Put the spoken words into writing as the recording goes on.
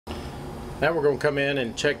Now we're going to come in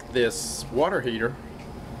and check this water heater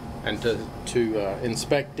and to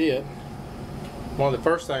inspect it. One of the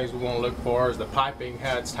first things we want to look for is the piping,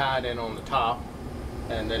 how it's tied in on the top,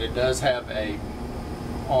 and that it does have a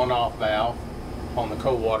on-off valve on the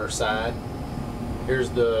cold water side. Here's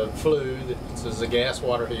the flue. This is a gas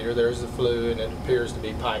water heater. There's the flue, and it appears to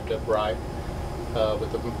be piped up right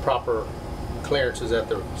with the proper clearances at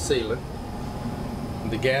the ceiling.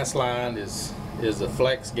 The gas line is a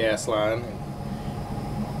flex gas line.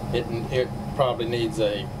 It probably needs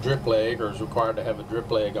a drip leg, or is required to have a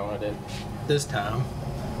drip leg on it at this time.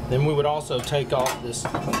 Then we would also take off this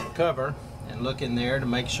cover and look in there to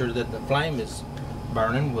make sure that the flame is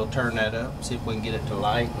burning. We'll turn that up, see if we can get it to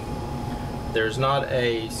light. There's not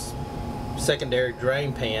a secondary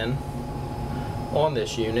drain pan on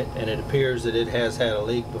this unit, and it appears that it has had a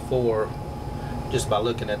leak before just by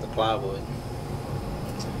looking at the plywood.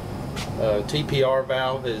 TPR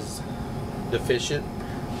valve is deficient.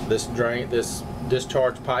 This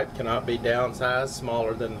discharge pipe cannot be downsized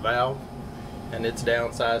smaller than the valve, and it's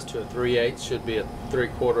downsized to a 3/8, should be a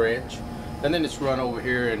 3/4 inch. And then it's run over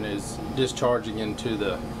here and is discharging into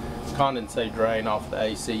the condensate drain off the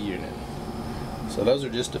AC unit. So those are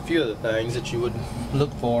just a few of the things that you would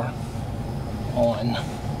look for on.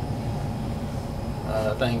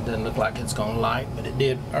 The thing doesn't look like it's going to light, but it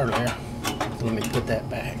did earlier. So let me put that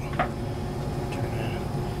back.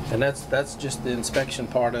 And that's just the inspection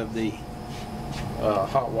part of the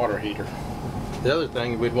hot water heater. The other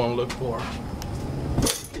thing we'd want to look for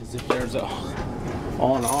is if there's a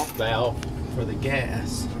on-off valve for the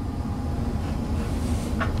gas.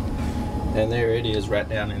 And there it is, right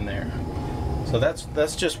down in there. So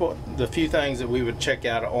that's just what the few things that we would check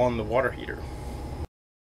out on the water heater.